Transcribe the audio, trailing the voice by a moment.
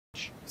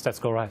Sets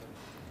go right.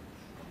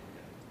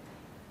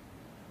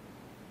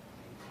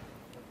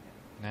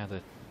 Now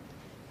they're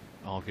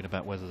arguing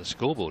about whether the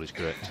scoreboard is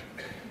correct.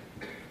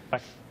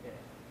 Back.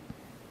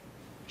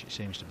 Which it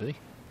seems to be.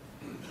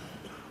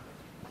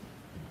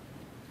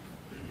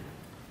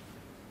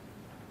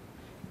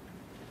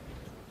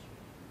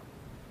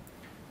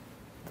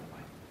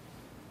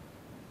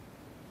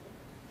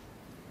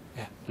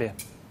 Yeah, clear.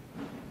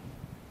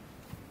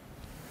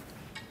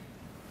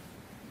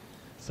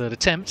 Third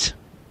attempt.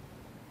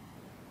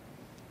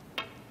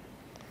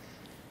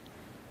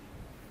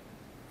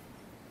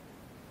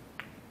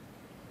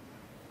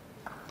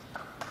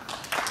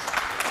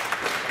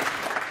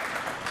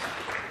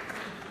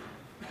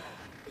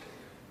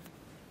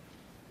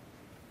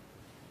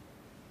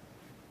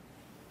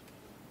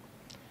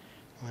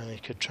 Well, you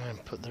could try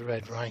and put the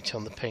red right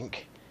on the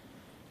pink.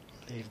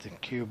 Leave the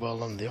cue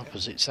ball on the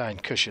opposite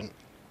side cushion.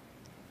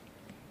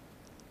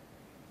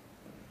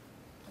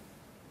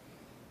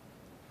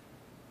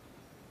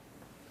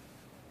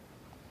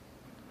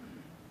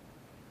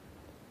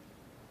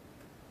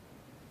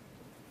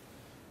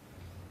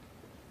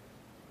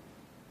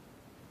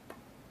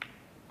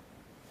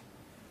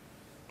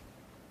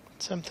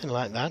 Something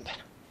like that.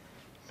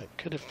 I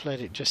could have played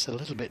it just a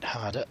little bit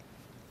harder.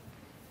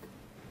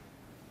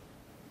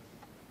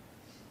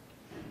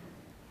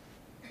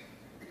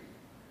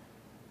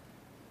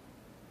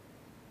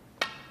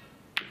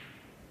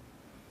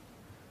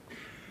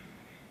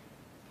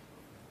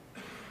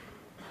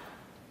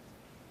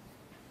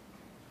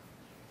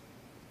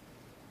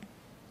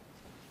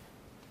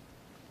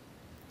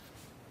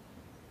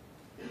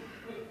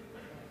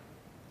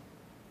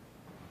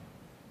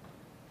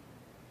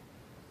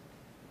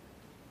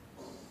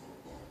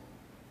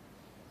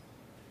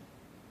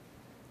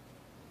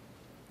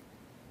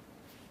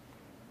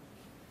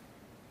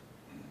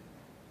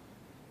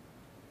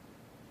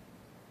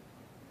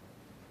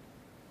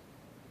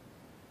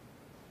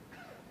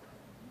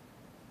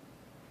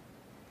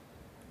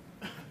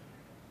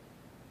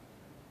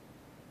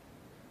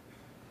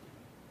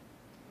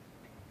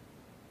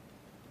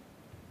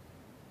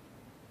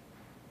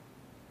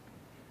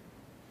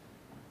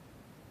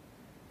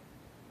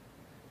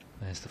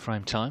 There's the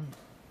frame time.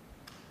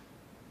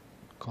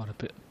 Quite a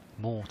bit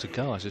more to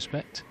go, I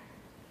suspect.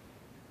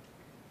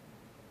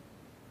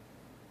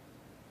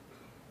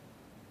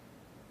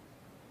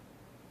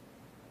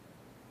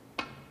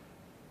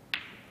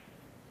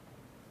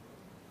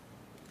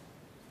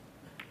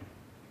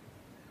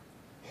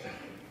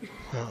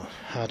 Well,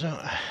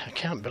 I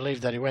can't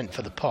believe that he went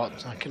for the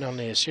pot. I can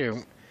only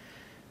assume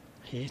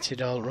he hit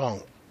it all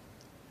wrong.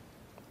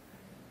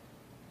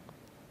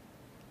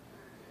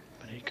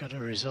 But he got a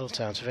result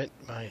out of it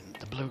by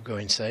the blue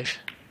going safe.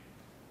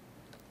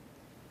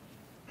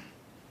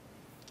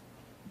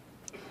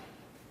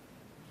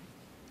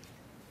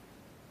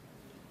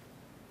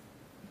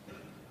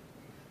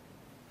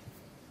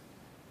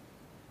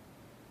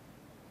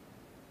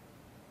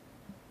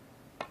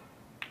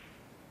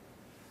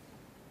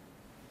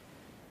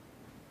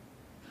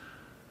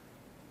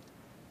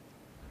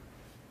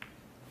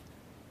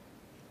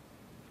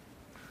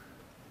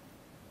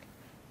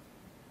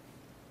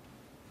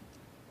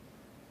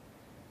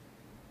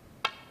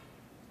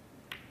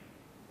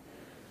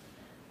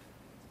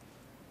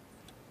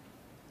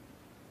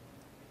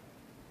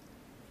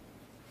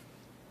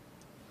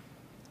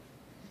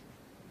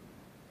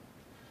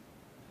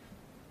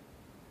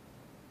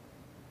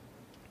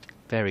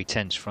 Very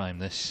tense frame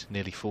this,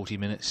 nearly 40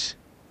 minutes.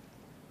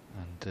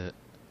 And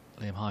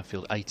Liam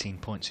Highfield 18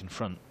 points in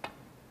front.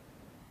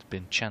 There's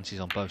been chances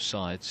on both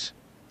sides.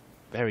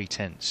 Very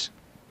tense.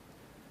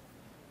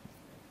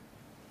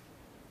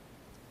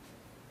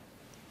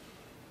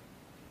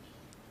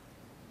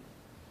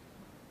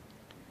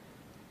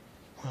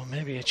 Well,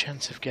 maybe a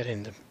chance of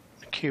getting the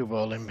cue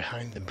ball in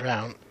behind the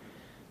brown.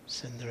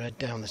 Send the red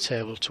down the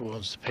table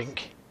towards the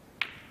pink.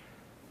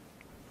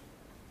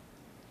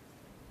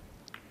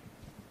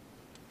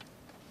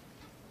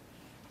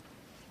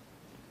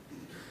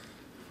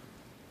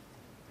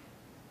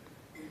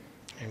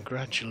 And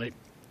gradually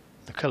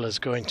the colours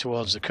going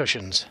towards the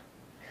cushions.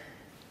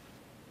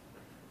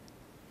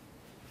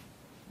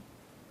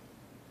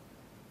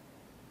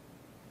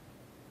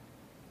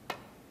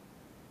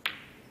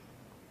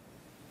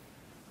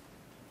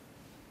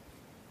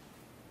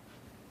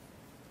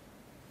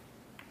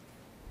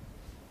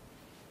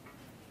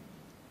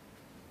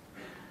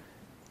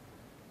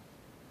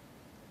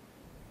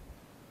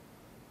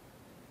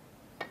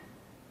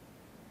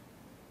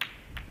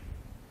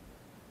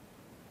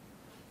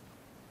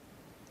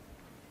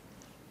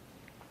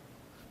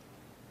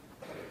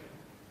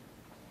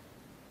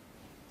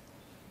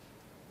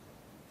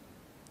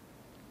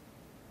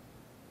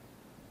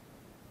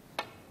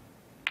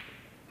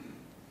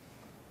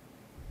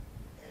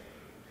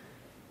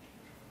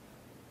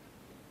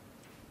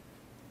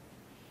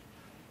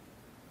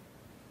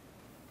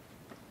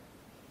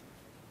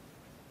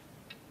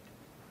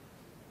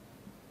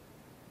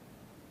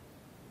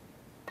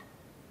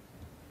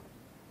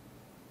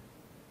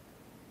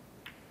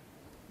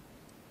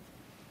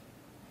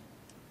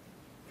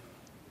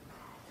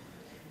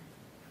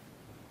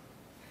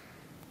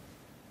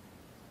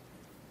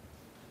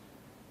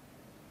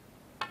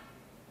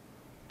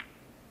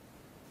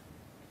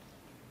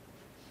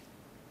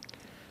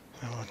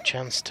 Well, a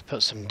chance to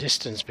put some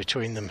distance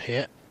between them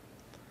here.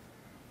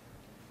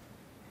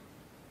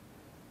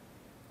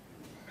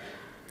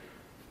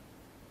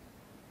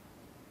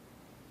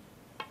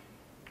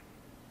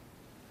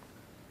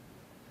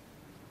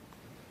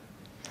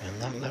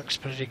 And that looks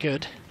pretty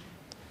good.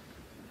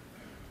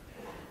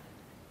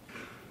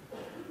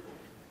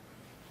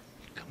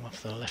 Come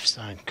off the left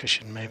side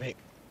cushion maybe.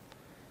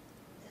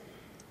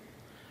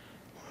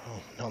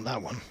 Oh, not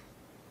that one.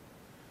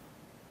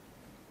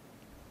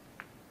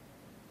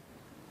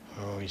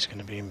 Oh, he's going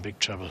to be in big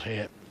trouble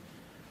here.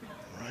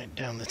 Right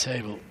down the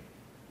table.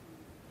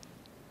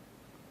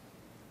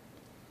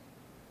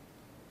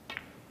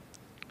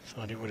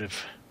 Thought he would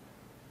have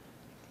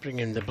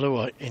bringing the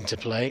blue into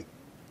play.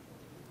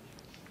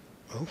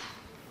 Oh.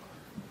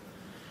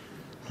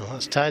 Well,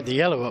 that's tied the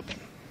yellow up.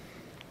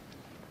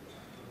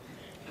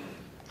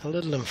 A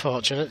little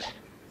unfortunate.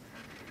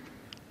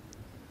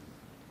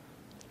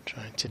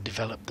 Trying to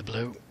develop the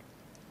blue.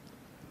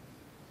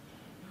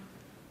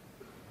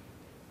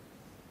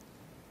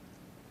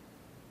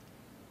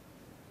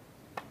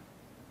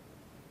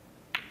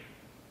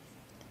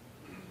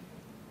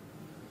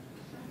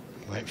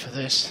 Wait for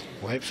this,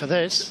 wait for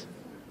this,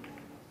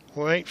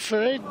 wait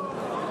for it.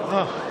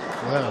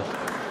 Oh, well.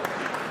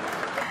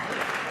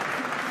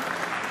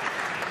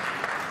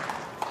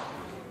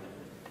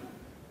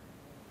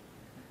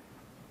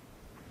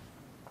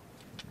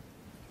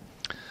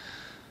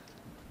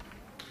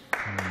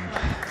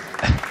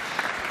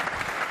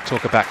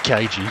 Talk about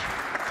cagey.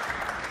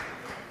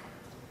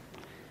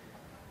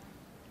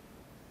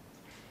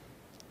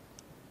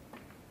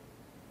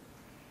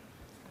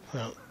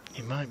 Well,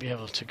 you might be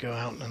able to go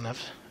out and have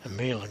a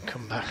meal and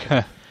come back.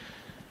 And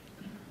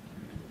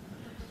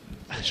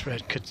this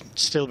red could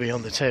still be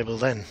on the table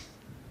then.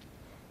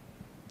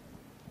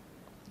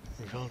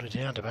 We've already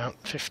had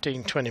about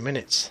 15-20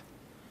 minutes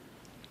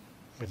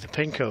with the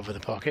pink over the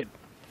pocket.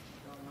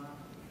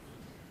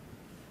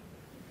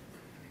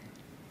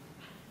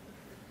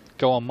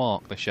 Go on,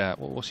 Mark, they shout.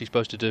 What's he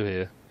supposed to do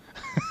here?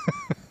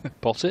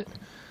 Pot it?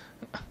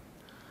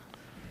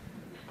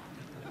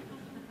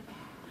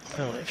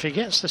 Well, if he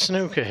gets the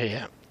snooker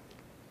here,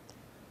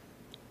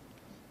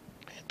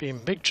 he'd be in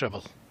big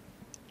trouble.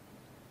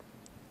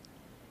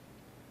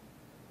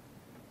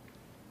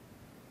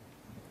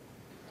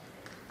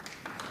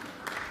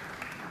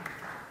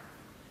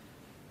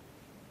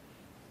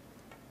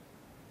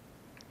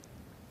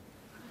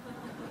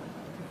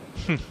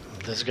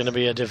 There's going to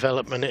be a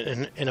development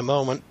in a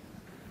moment.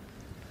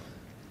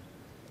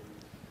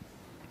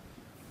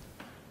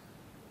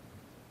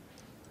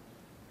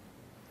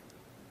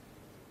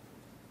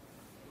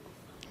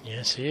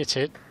 Yes, he hit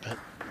it, but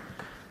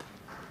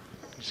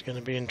he's going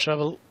to be in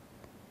trouble.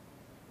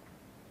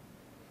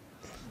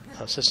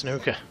 That's a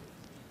snooker,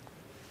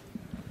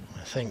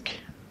 I think.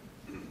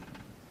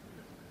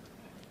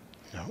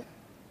 No.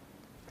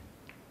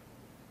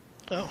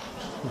 Oh.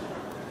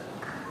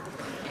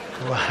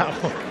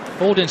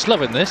 Wow. Audience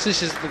loving this.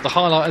 This is the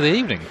highlight of the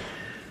evening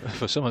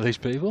for some of these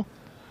people.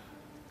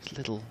 This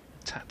little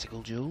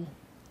tactical duel.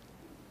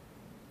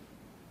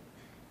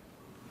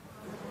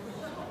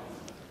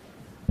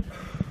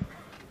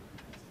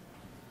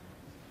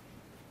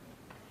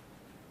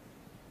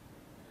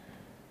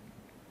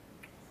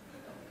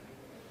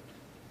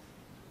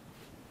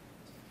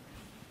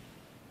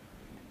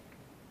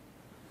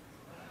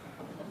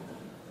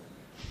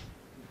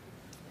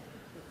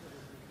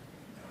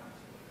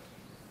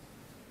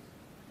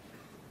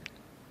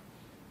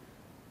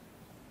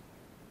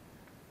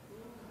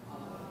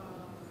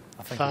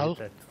 Foul?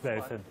 He did that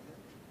very thin.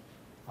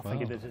 I think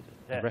he did it.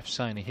 Yeah. The ref's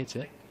saying he hit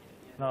it.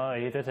 No,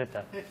 he did hit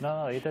that.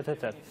 No, he did hit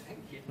that.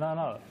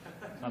 No.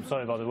 I'm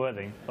sorry about the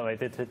wording, but I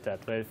did hit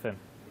that very thin.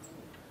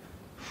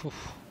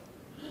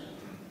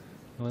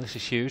 Well, this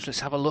is huge. Let's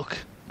have a look.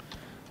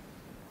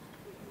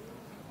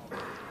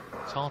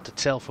 It's hard to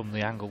tell from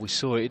the angle we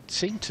saw it. It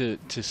seemed to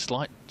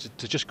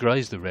just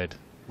graze the red,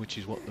 which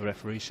is what the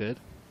referee said.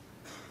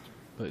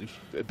 But it was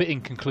a bit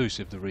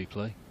inconclusive, the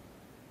replay.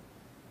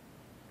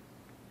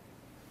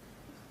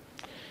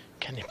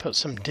 Can you put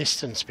some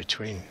distance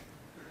between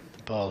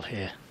the ball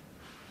here?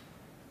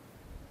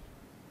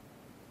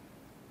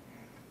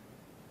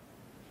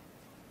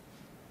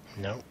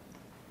 No.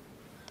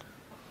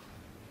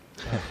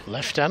 Oh,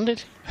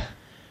 left-handed?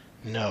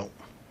 No.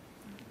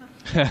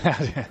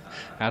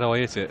 How do I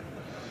hit it?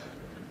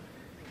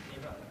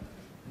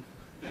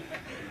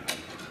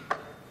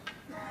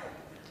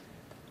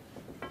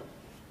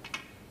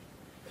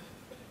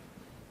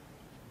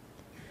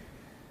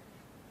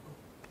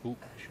 Ooh,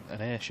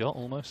 an air shot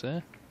almost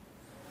there.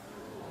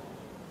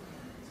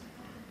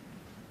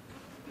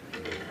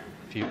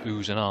 A few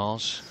oohs and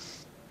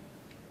ahs.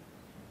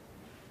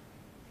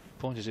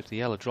 Point is, if the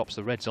yellow drops,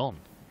 the red's on.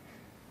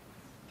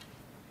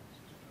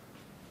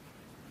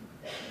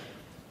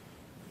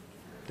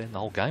 Then the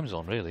whole game's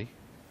on, really.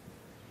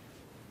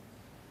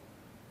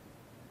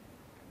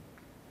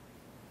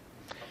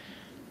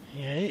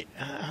 Yeah,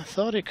 I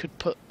thought he could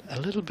put a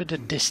little bit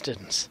of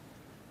distance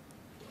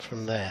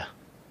from there,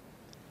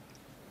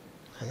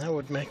 and that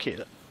would make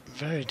it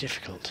Very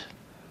difficult.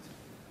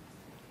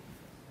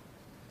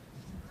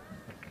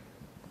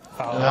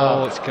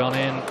 Oh, it's gone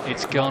in.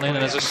 It's gone in.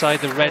 And as I say,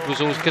 the red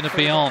was always going to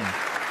be on.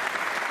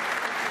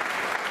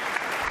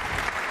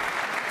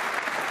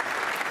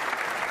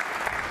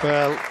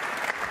 Well,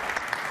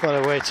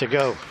 what a way to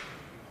go.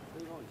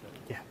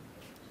 Yeah.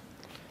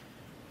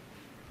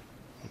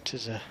 It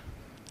is an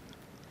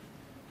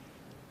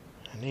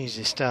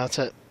easy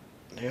starter.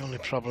 The only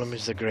problem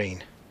is the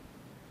green.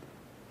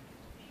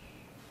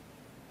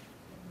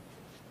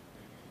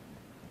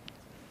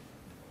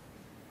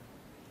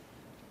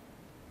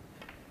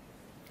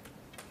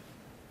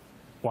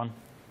 One.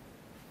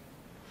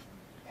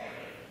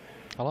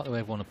 I like the way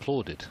everyone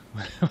applauded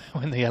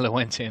when the yellow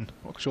went in.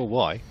 Not sure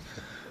why.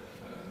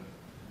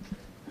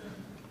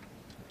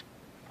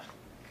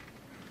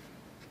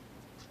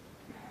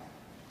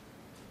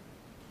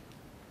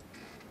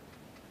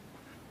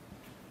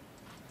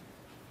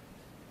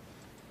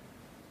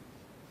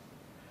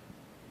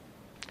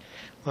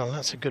 Well,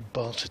 that's a good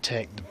ball to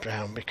take, the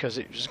brown, because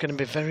it was going to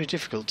be very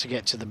difficult to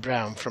get to the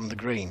brown from the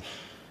green.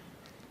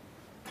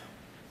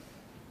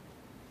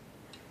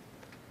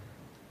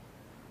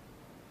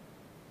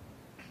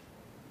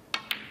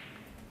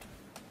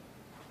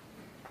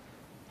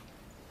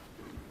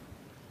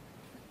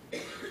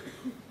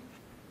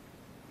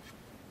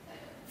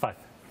 Five.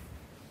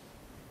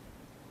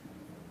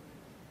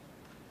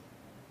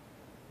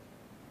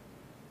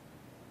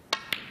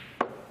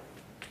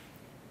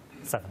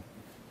 Seven.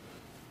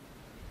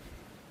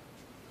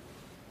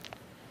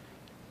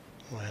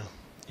 Well,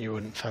 you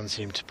wouldn't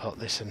fancy him to pot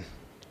this and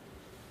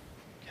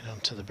get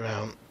onto the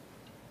brown.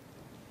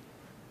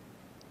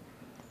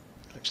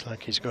 Looks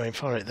like he's going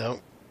for it though.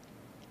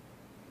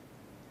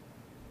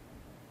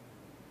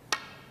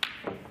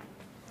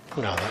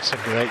 No, that's a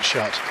great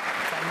shot.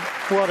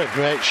 What a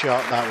great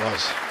shot that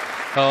was.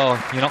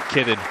 Oh, you're not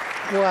kidding.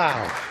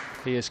 Wow.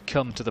 He has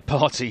come to the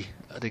party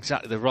at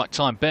exactly the right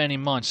time, bearing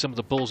in mind some of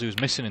the balls he was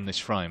missing in this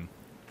frame.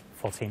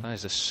 14. That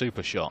is a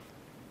super shot.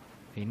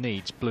 He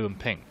needs blue and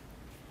pink.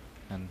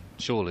 And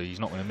surely he's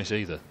not going to miss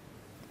either.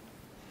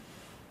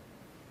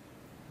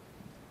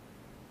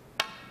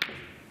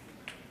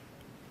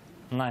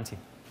 $90.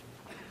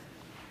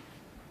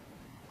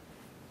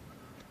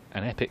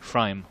 An epic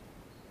frame.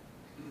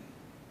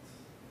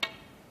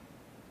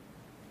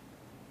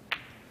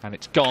 And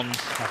it's gone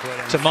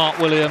to Mark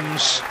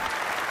Williams,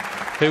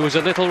 who was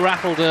a little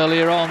rattled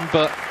earlier on,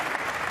 but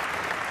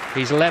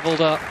he's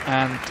levelled up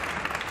and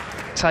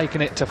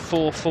taken it to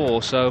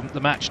 4-4. So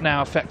the match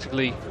now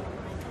effectively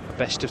a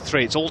best of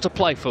 3. It's all to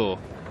play for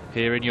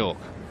here in York.